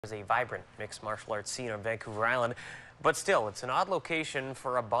There's a vibrant mixed martial arts scene on Vancouver Island, but still, it's an odd location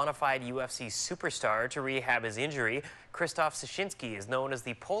for a bona fide UFC superstar to rehab his injury. Krystof Soshinski is known as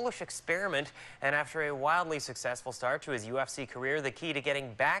the Polish experiment, and after a wildly successful start to his UFC career, the key to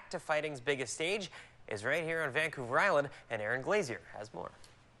getting back to fighting's biggest stage is right here on Vancouver Island, and Aaron Glazier has more.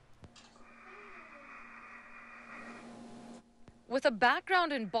 With a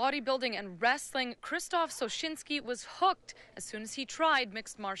background in bodybuilding and wrestling, Krystof Soshinski was hooked as soon as he tried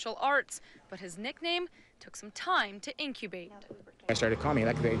mixed martial arts. But his nickname took some time to incubate. I started calling me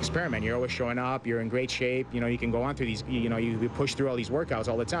like the experiment. You're always showing up, you're in great shape, you can go on through these, you push through all these workouts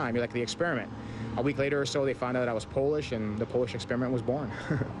all the time. You're like the experiment. A week later or so, they found out that I was Polish, and the Polish experiment was born.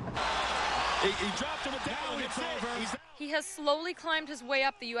 He dropped him down. It's over. He has slowly climbed his way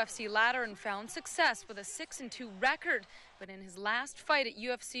up the UFC ladder and found success with a 6-2 record. But in his last fight at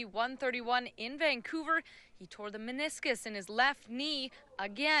UFC 131 in Vancouver, he tore the meniscus in his left knee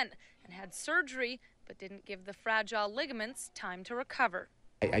again and had surgery, but didn't give the fragile ligaments time to recover.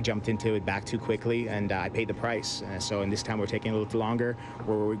 I jumped into it back too quickly, and I paid the price. So in this time, we're taking a little longer.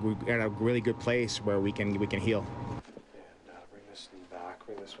 We're at a really good place where we can heal. Bring this knee back,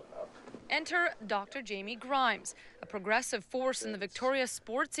 bring this one up. Enter Dr. Jamie Grimes, a progressive force in the Victoria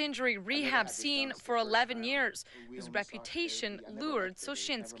sports injury rehab scene for 11 years, whose reputation lured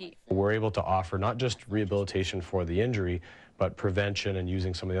Soshinski. We're able to offer not just rehabilitation for the injury, but prevention and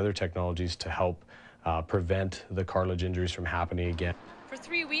using some of the other technologies to help prevent the cartilage injuries from happening again. For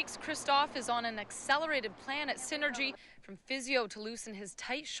 3 weeks, Krystof is on an accelerated plan at Synergy, from physio to loosen his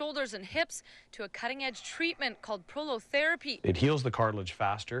tight shoulders and hips to a cutting-edge treatment called prolotherapy. It heals the cartilage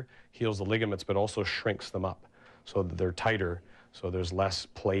faster, heals the ligaments, but also shrinks them up so that they're tighter, so there's less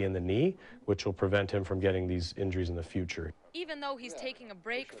play in the knee, which will prevent him from getting these injuries in the future. Even though he's taking a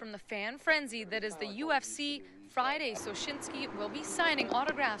break from the fan frenzy that is the UFC, Friday Soshinski will be signing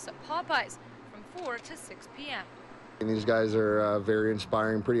autographs at Popeyes from 4 to 6 p.m. And these guys are very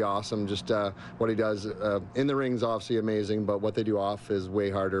inspiring, pretty awesome. Just what he does in the ring is obviously amazing, but what they do off is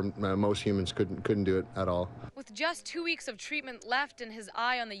way harder. Most humans couldn't do it at all. With just 2 weeks of treatment left and his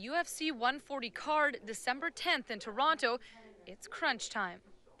eye on the UFC 140 card December 10th in Toronto, it's crunch time.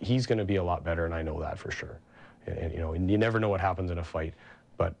 He's going to be a lot better, and I know that for sure. And you never know what happens in a fight,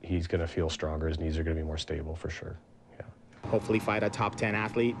 but he's going to feel stronger. His knees are going to be more stable for sure. Hopefully fight a top 10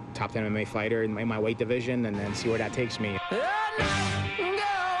 athlete, top 10 MMA fighter in my weight division, and then see where that takes me.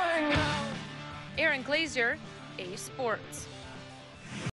 Aaron Glazier, A Sports.